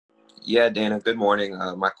Yeah, Dana, good morning.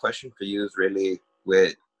 My question for you is really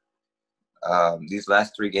with these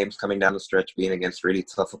last three games coming down the stretch being against really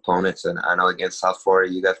tough opponents. And I know against South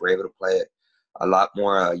Florida, you guys were able to play a lot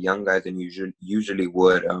more young guys than you usually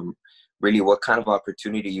would. Really, what kind of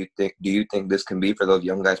opportunity do you think this can be for those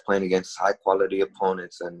young guys playing against high-quality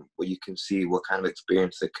opponents, and what you can see, what kind of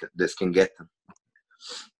experience this can get them?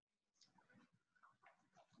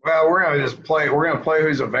 Well, we're gonna just play. We're gonna play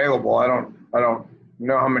who's available. I don't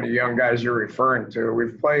know how many young guys you're referring to. We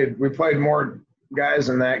played more guys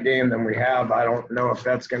in that game than we have. I don't know if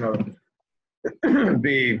that's gonna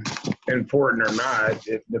be important or not.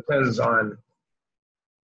 It depends on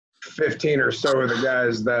 15 or so of the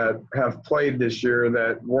guys that have played this year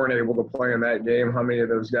that weren't able to play in that game. How many of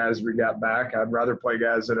those guys we got back? I'd rather play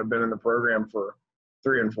guys that have been in the program for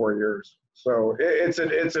 3 and 4 years. So it's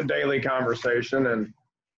a daily conversation, and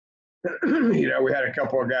you know, we had a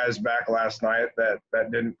couple of guys back last night that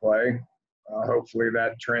didn't play. Hopefully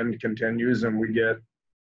that trend continues and we get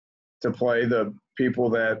to play the people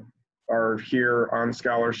that are here on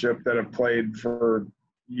scholarship that have played for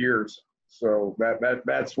years. So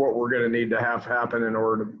that's what we're going to need to have happen in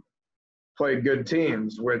order to play good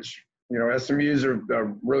teams, which, you know, SMU's are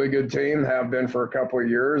a really good team, have been for a couple of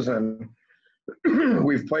years, and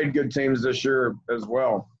we've played good teams this year as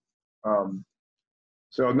well.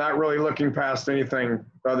 So not really looking past anything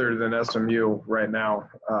other than SMU right now.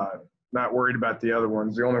 Not worried about the other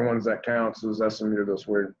ones. The only ones that counts is SMU this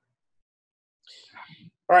week.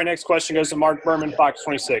 All right, next question goes to Mark Berman, Fox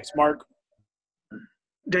 26. Mark.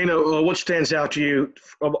 Dana, what stands out to you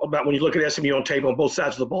about when you look at SMU on tape on both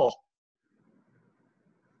sides of the ball?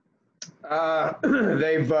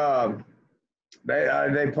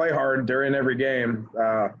 They play hard during every game.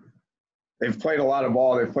 They've played a lot of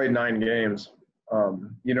ball. They've played 9 games.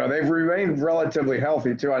 You know, they've remained relatively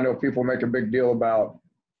healthy too. I know people make a big deal about,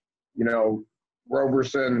 you know,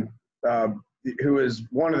 Roberson, who is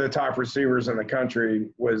one of the top receivers in the country,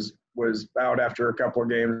 was out after a couple of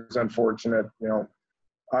games. Unfortunate, you know.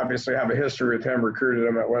 Obviously have a history with him, recruited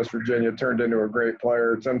him at West Virginia, turned into a great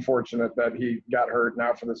player. It's unfortunate that he got hurt and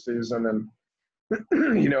out for the season. And,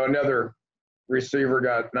 you know, another receiver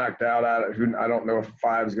got knocked out at it, who I don't know if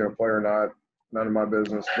 5 is going to play or not. None of my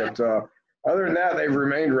business. But other than that, they've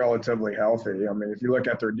remained relatively healthy. I mean, if you look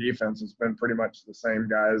at their defense, it's been pretty much the same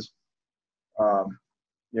guys,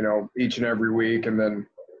 you know, each and every week. And then,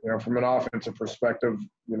 you know, from an offensive perspective,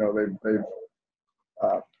 you know, they've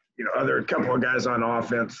you know, a couple of guys on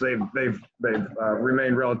offense, they've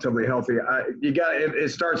remained relatively healthy.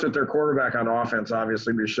 It starts with their quarterback on offense.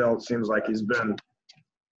 Obviously, Michelle, it seems like he's been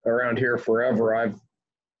around here forever. I've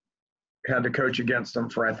had to coach against him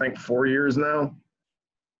for I think 4 years now.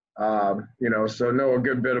 You know, so know a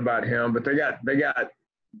good bit about him. But they got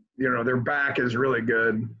you know, their back is really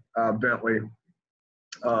good, Bentley.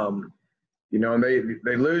 You know, and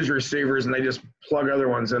they lose receivers and they just plug other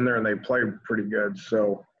ones in there and they play pretty good.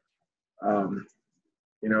 So.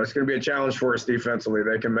 You know, it's going to be a challenge for us defensively.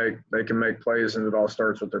 They can make plays, and it all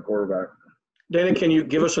starts with their quarterback. Dana, can you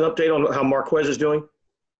give us an update on how Marquez is doing?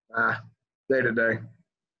 Day to day.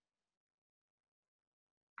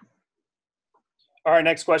 All right,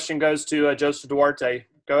 next question goes to Joseph Duarte.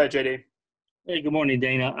 Go ahead, JD. Hey, good morning,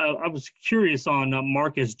 Dana. I was curious on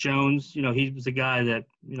Marcus Jones. You know, he was a guy that,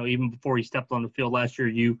 you know, even before he stepped on the field last year,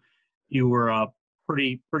 you were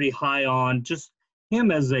pretty high on. Just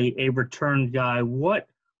him as a return guy, what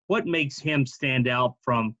makes him stand out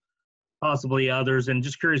from possibly others? And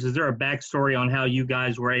just curious, is there a backstory on how you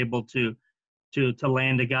guys were able to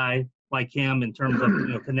land a guy like him in terms of, you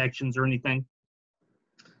know, connections or anything?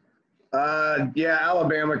 Yeah,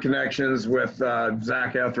 Alabama connections with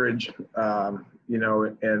Zach Etheridge. You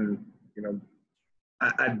know, and you know,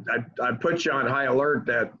 I put you on high alert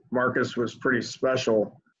that Marcus was pretty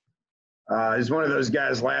special. He's one of those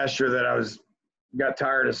guys last year that got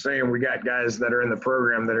tired of saying we got guys that are in the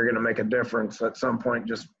program that are going to make a difference at some point.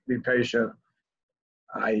 Just be patient.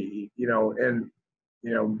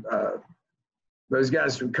 Those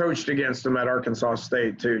guys who coached against him at Arkansas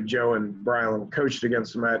State too, Joe and Brian coached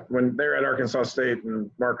against him when they were at Arkansas State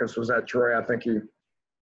and Marcus was at Troy. I think he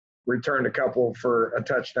returned a couple for a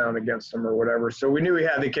touchdown against him or whatever. So we knew he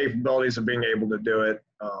had the capabilities of being able to do it.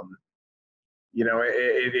 You know,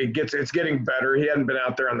 it's getting better. He hadn't been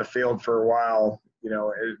out there on the field for a while. You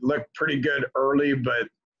know, it looked pretty good early, but,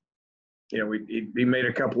 you know, he made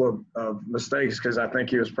a couple of mistakes because I think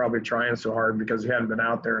he was probably trying so hard because he hadn't been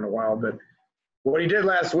out there in a while. But what he did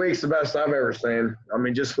last week's the best I've ever seen. I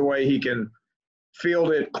mean, just the way he can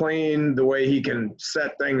field it clean, the way he can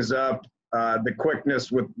set things up, the quickness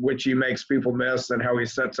with which he makes people miss and how he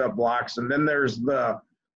sets up blocks. And then there's the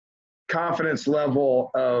confidence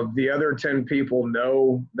level of the other 10 people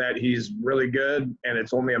know that he's really good and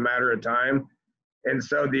it's only a matter of time. And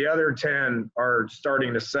so the other 10 are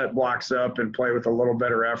starting to set blocks up and play with a little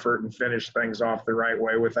better effort and finish things off the right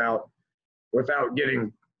way without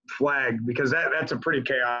getting flagged, because that's a pretty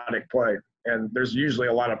chaotic play. And there's usually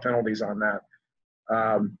a lot of penalties on that.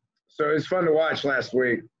 So it's fun to watch last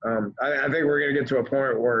week. I think we're going to get to a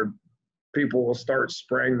point where people will start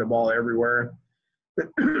spraying the ball everywhere.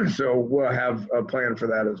 So we'll have a plan for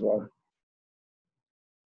that as well.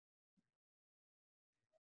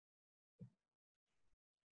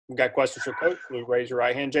 We've got questions for Coach. Please raise your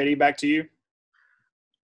right hand. JD, back to you.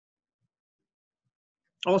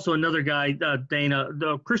 Also, another guy, Dana,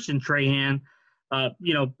 the Christian Trahan.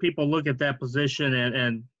 People look at that position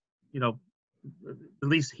and at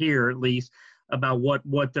least about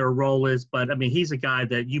what their role is. But I mean, he's a guy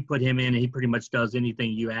that you put him in and he pretty much does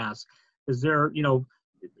anything you ask. Is there,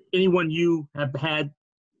 anyone you have had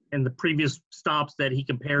in the previous stops that he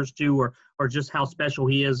compares to, or just how special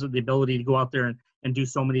he is, the ability to go out there and do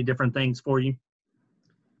so many different things for you?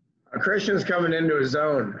 Christian's coming into his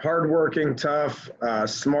own. Hardworking, tough,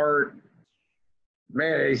 smart.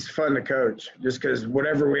 Man, he's fun to coach just because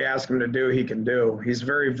whatever we ask him to do, he can do. He's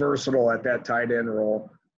very versatile at that tight end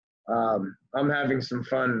role. I'm having some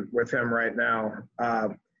fun with him right now.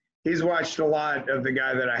 He's watched a lot of the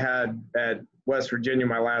guy that I had at West Virginia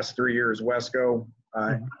my last 3 years, Wesco.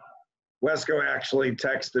 Wesco actually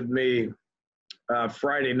texted me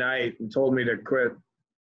Friday night and told me to quit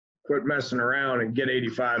messing around and get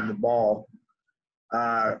 85 the ball.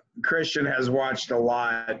 Christian has watched a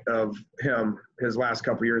lot of him his last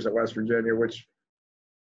couple years at West Virginia, which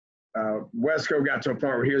Wesco got to a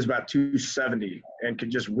point where he was about 270 and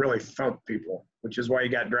could just really thump people, which is why he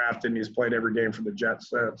got drafted and he's played every game for the Jets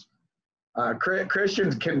since.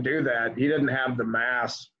 Christian can do that. He doesn't have the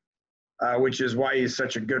mass, which is why he's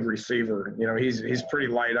such a good receiver. He's pretty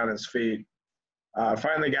light on his feet.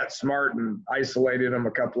 Finally got smart and isolated him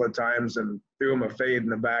a couple of times and threw him a fade in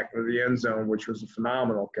the back of the end zone, which was a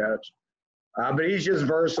phenomenal catch. But he's just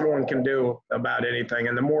versatile and can do about anything.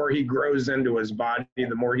 And the more he grows into his body,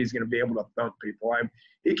 the more he's going to be able to thump people.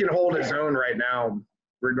 He can hold his own right now,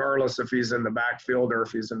 regardless if he's in the backfield or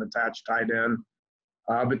if he's an attached tight end.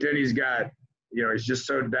 But then he's got, he's just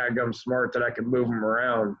so daggum smart that I can move him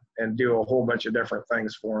around and do a whole bunch of different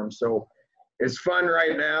things for him. So it's fun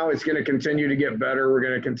right now. It's going to continue to get better. We're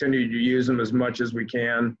going to continue to use him as much as we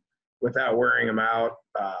can without wearing him out.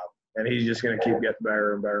 And he's just going to keep getting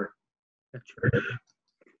better and better. That's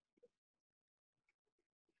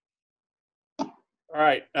right. All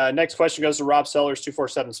right. Next question goes to Rob Sellers,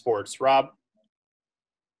 247 Sports. Rob.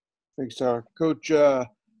 Thanks, Tyler. Coach,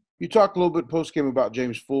 you talked a little bit post-game about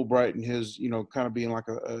James Fulbright and his, kind of being like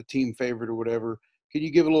a team favorite or whatever. Can you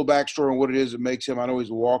give a little backstory on what it is that makes him? I know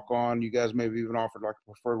he's a walk-on. You guys maybe even offered like a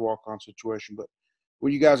preferred walk-on situation. But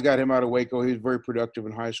when you guys got him out of Waco, he was very productive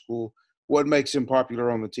in high school. What makes him popular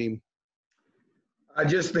on the team?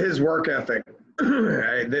 Just his work ethic.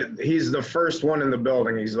 He's the first one in the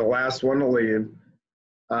building. He's the last one to leave.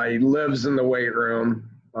 He lives in the weight room.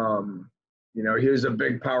 He was a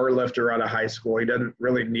big power lifter out of high school. He doesn't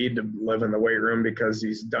really need to live in the weight room because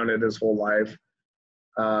he's done it his whole life.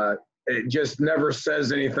 It just never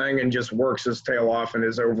says anything and just works his tail off and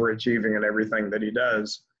is overachieving in everything that he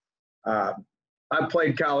does. I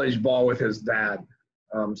played college ball with his dad.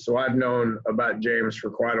 So I've known about James for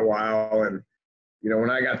quite a while. And,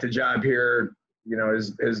 when I got the job here,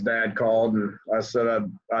 his dad called and I said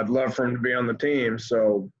I'd love for him to be on the team.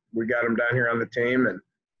 So we got him down here on the team. And,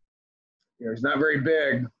 he's not very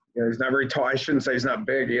big. He's not very tall. I shouldn't say he's not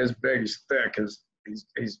big. He is big. He's thick.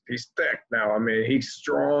 He's thick now. I mean, he's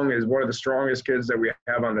strong. He's one of the strongest kids that we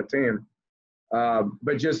have on the team.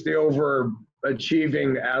 But just the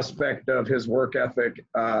overachieving aspect of his work ethic,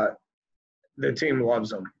 the team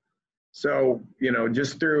loves him. So,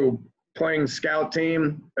 just through playing scout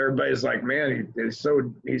team, everybody's like, man,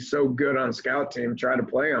 he's so good on scout team. Try to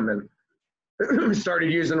play him. And we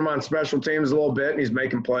started using him on special teams a little bit, and he's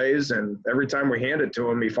making plays. And every time we hand it to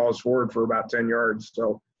him, he falls forward for about 10 yards.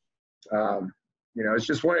 So,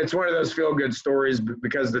 it's one of those feel-good stories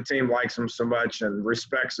because the team likes him so much and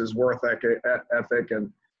respects his work ethic,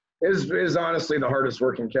 and is honestly the hardest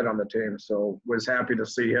working kid on the team. So was happy to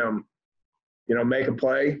see him, make a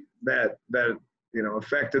play that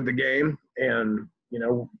affected the game, and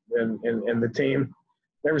and the team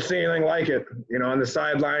never seen anything like it. On the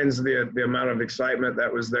sidelines, the amount of excitement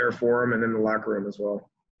that was there for him, and in the locker room as well.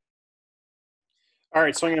 All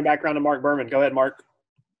right, swinging it back around to Mark Berman. Go ahead, Mark.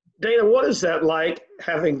 Dana, what is that like,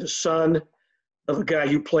 having the son of a guy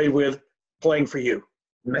you played with playing for you?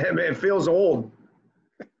 Man, it feels old.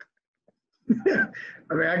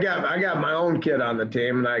 I mean, I got my own kid on the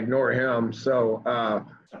team, and I ignore him. So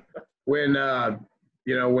when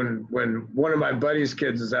one of my buddy's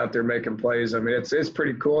kids is out there making plays, I mean, it's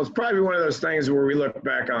pretty cool. It's probably one of those things where we look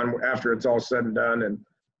back on after it's all said and done and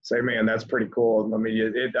say, man, that's pretty cool. I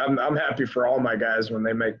mean, I'm happy for all my guys when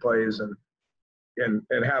they make plays and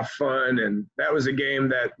have fun. And that was a game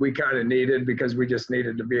that we kind of needed because we just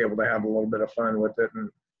needed to be able to have a little bit of fun with it. And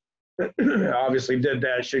obviously did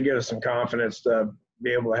that. Should give us some confidence to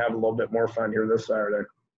be able to have a little bit more fun here this Saturday.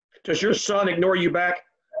 Does your son ignore you back?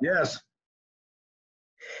 Yes.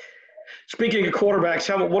 Speaking of quarterbacks,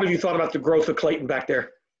 what have you thought about the growth of Clayton back there?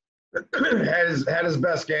 had his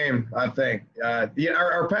best game, I think.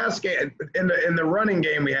 Our pass game in the running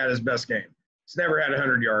game, we had his best game. He's never had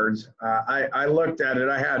 100 yards. I looked at it.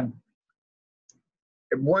 I had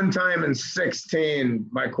one time in 16,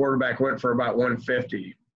 my quarterback went for about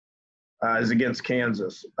 150. Is against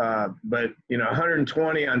Kansas. But,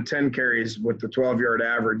 120 on 10 carries with the 12-yard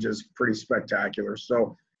average is pretty spectacular.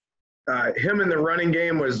 So him in the running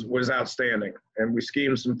game was outstanding, and we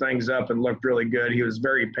schemed some things up and looked really good. He was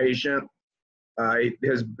very patient.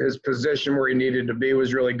 His position where he needed to be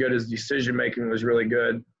was really good. His decision-making was really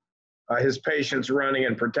good. His patience running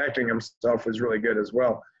and protecting himself was really good as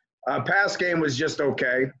well. Pass game was just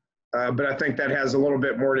okay, but I think that has a little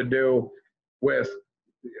bit more to do with –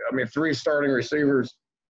 3 starting receivers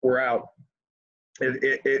were out.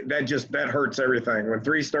 That hurts everything. When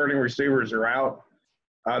 3 starting receivers are out,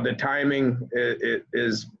 the timing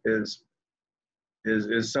is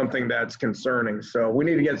something that's concerning. So we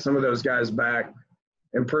need to get some of those guys back,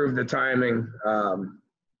 improve the timing.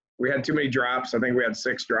 We had too many drops. I think we had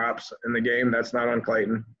 6 drops in the game. That's not on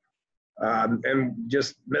Clayton. And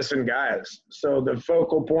just missing guys. So the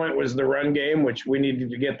focal point was the run game, which we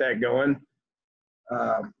needed to get that going.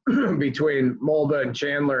 Between Mulba and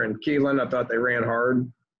Chandler and Keelan, I thought they ran hard.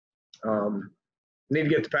 Need to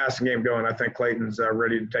get the passing game going. I think Clayton's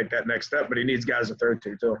ready to take that next step, but he needs guys to throw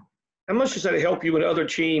to too. How much does that help you when other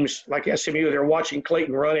teams like SMU, they're watching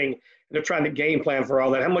Clayton running, and they're trying to game plan for all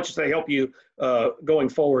that? How much does that help you going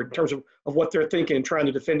forward in terms of what they're thinking and trying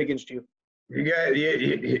to defend against you?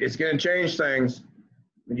 It's going to change things.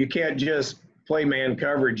 You can't just play man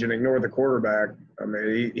coverage and ignore the quarterback. I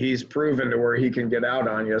mean, he's proven to where he can get out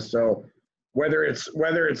on you. So whether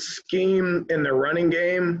it's scheme in the running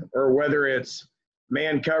game or whether it's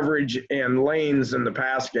man coverage and lanes in the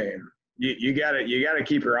pass game, you got to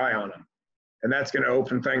keep your eye on him, and that's going to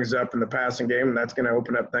open things up in the passing game, and that's going to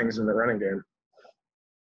open up things in the running game.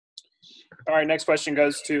 All right, next question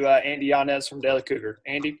goes to Andy Yanez from Daily Cougar.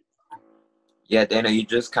 Andy. Yeah, Dana, you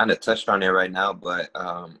just kind of touched on it right now, but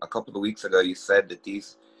a couple of weeks ago you said that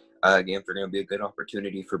these games are going to be a good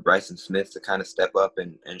opportunity for Bryson Smith to kind of step up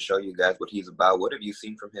and show you guys what he's about. What have you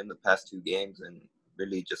seen from him the past 2 games, and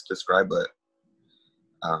really just describe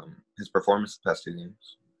his performance the past 2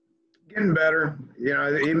 games? Getting better.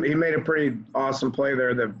 He made a pretty awesome play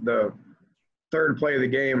there, the third play of the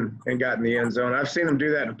game, and got in the end zone. I've seen him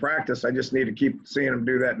do that in practice. I just need to keep seeing him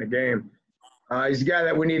do that in the game. He's a guy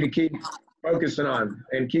that we need to keep focusing on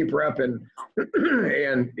and keep repping.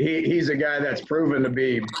 And he's a guy that's proven to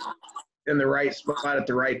be in the right spot at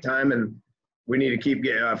the right time, and we need to keep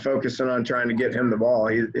focusing on trying to get him the ball.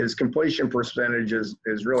 His completion percentage is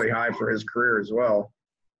really high for his career as well.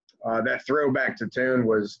 That throw back to Tune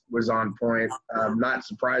was on point. Not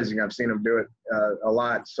surprising. I've seen him do it a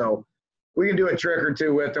lot. So we can do a trick or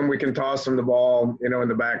two with him. We can toss him the ball, in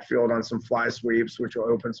the backfield on some fly sweeps, which will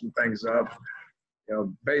open some things up.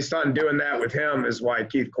 Based on doing that with him is why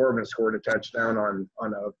Keith Corbin scored a touchdown on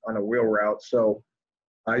a wheel route. So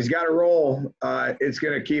he's got a roll. It's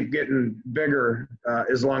going to keep getting bigger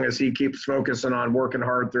as long as he keeps focusing on working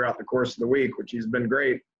hard throughout the course of the week, which he's been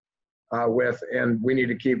great with. And we need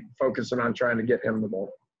to keep focusing on trying to get him the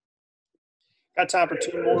ball. Got time for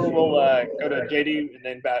 2 more. We'll go to JD and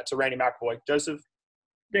then back to Randy McElroy. Joseph?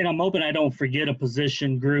 Dan, I'm hoping I don't forget a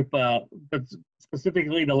position group, but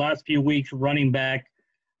specifically the last few weeks, running back,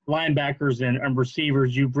 linebackers, and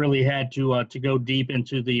receivers, you've really had to go deep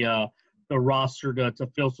into the roster to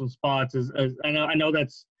fill some spots. I know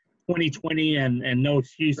that's 2020 and no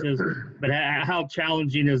excuses, but how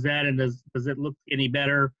challenging is that, and does it look any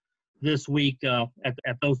better this week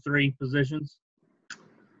at those 3 positions?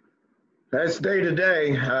 That's day to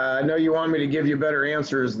day. I know you want me to give you better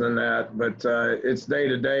answers than that, but it's day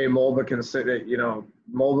to day. Mulba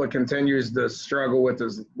continues to struggle with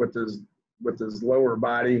his lower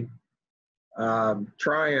body.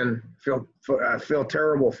 Trying. I feel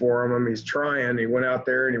terrible for him. I mean, he's trying. He went out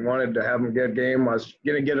there and he wanted to have a good game. I was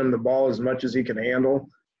going to get him the ball as much as he can handle.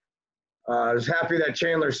 I was happy that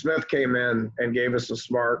Chandler Smith came in and gave us a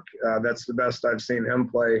spark. That's the best I've seen him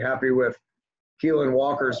play. Happy with Keelan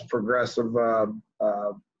Walker's progressive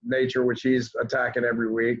nature, which he's attacking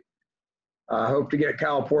every week. Hope to get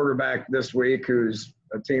Kyle Porter back this week, who's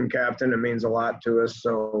a team captain. It means a lot to us.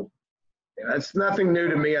 So that's nothing new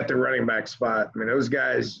to me at the running back spot. I mean, those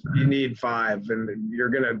guys, you need 5, and you're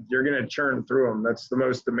gonna churn through them. That's the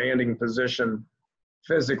most demanding position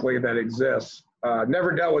physically that exists.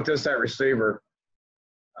 Never dealt with this at receiver.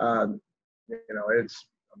 We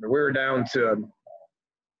were down to,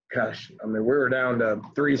 we were down to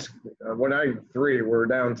 3. We were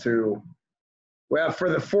down to, well, for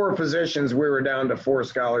the 4 positions, we were down to 4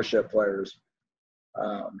 scholarship players.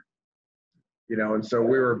 And so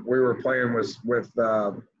we were playing with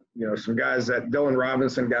some guys that Dylan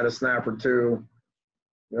Robinson got a snap or 2.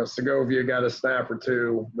 Segovia got a snap or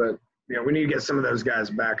 2, but we need to get some of those guys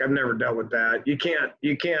back. I've never dealt with that. You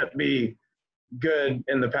can't be good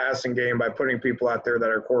in the passing game by putting people out there that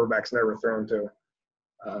our quarterback's never thrown to.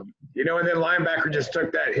 And then linebacker just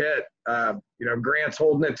took that hit. Grant's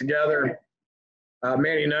holding it together.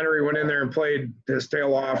 Manny Nunnery went in there and played his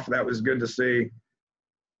tail off. That was good to see.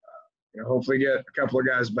 Hopefully get a couple of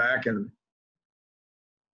guys back, and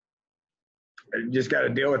you just got to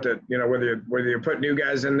deal with it. Whether you put new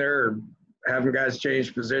guys in there or having guys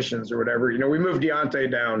change positions or whatever. We moved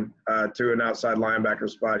Deontay down to an outside linebacker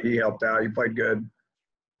spot. He helped out. He played good,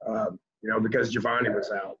 because Giovanni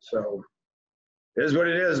was out. So it is what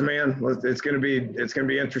it is, man. It's gonna be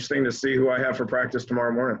interesting to see who I have for practice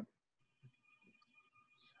tomorrow morning.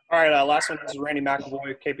 All right, last one is Randy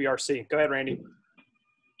McAvoy, KPRC. Go ahead, Randy.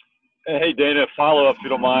 Hey, Dana, follow-up, if you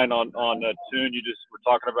don't mind, on Tune. You just were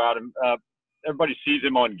talking about him. Everybody sees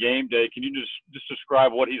him on game day. Can you just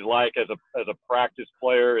describe what he's like as a practice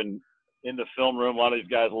player and in the film room? A lot of these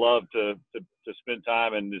guys love to spend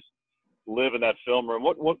time and just live in that film room.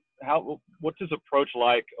 What's his approach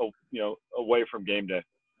like, away from game day?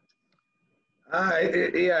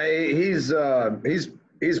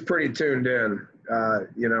 He's pretty tuned in.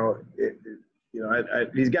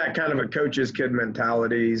 He's got kind of a coach's kid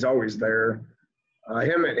mentality. He's always there.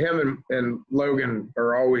 Him and Logan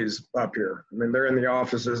are always up here. I mean, they're in the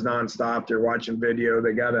offices nonstop. They're watching video.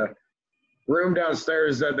 They got a room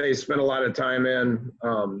downstairs that they spend a lot of time in.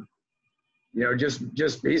 Just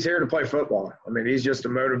he's here to play football. I mean, he's just a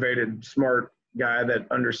motivated, smart guy that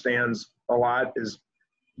understands a lot, is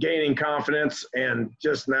gaining confidence, and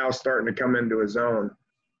just now starting to come into his own.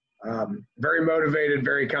 Very motivated,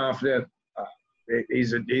 very confident.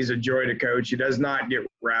 He's a joy to coach. He does not get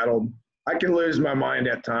rattled. I can lose my mind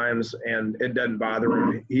at times, and it doesn't bother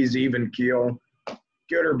him. He's even keel,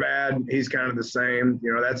 good or bad. He's kind of the same.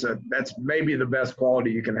 That's maybe the best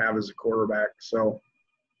quality you can have as a quarterback. So,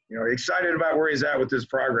 excited about where he's at with his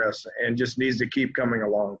progress, and just needs to keep coming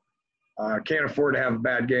along. Can't afford to have a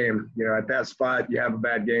bad game. At that spot, you have a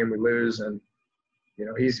bad game, we lose, and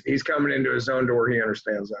he's coming into his own to where he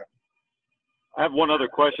understands that. I have one other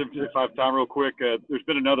question, if I have time, real quick. There's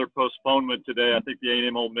been another postponement today. I think the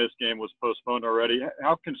A&M Ole Miss game was postponed already.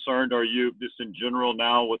 How concerned are you just in general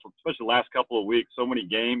now, with especially the last couple of weeks? So many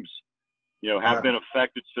games, have been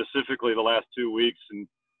affected, specifically the last 2 weeks. And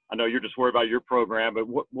I know you're just worried about your program, but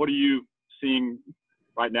what are you seeing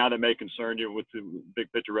right now that may concern you with the big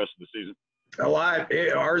picture rest of the season? A lot.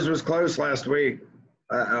 Ours was close last week.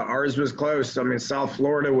 Ours was close. I mean, South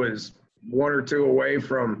Florida was 1 or 2 away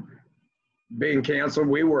from being canceled.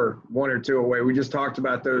 We were 1 or 2 away. We just talked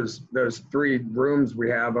about those 3 rooms we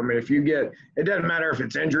have. I mean, it doesn't matter if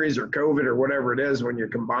it's injuries or COVID or whatever it is, when you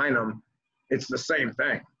combine them, it's the same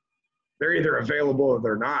thing. They're either available or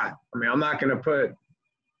they're not. I mean, I'm not going to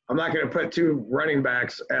put 2 running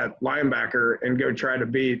backs at linebacker and go try to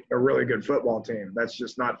beat a really good football team. That's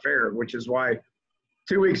just not fair, which is why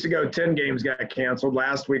 2 weeks ago, 10 games got canceled.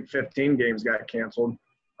 Last week, 15 games got canceled.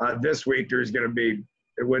 This week, there's going to be,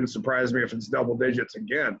 it wouldn't surprise me if it's double digits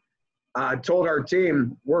again. I told our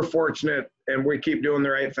team we're fortunate and we keep doing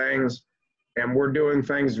the right things, and we're doing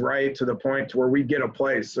things right to the point to where we get a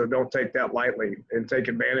place. So don't take that lightly, and take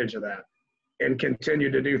advantage of that and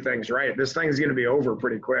continue to do things right. This thing's going to be over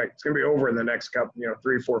pretty quick. It's going to be over in the next couple,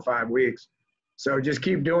 3, 4, 5 weeks. So just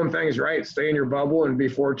keep doing things right. Stay in your bubble and be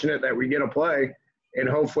fortunate that we get a play. And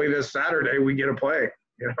hopefully this Saturday we get a play.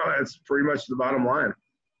 That's pretty much the bottom line.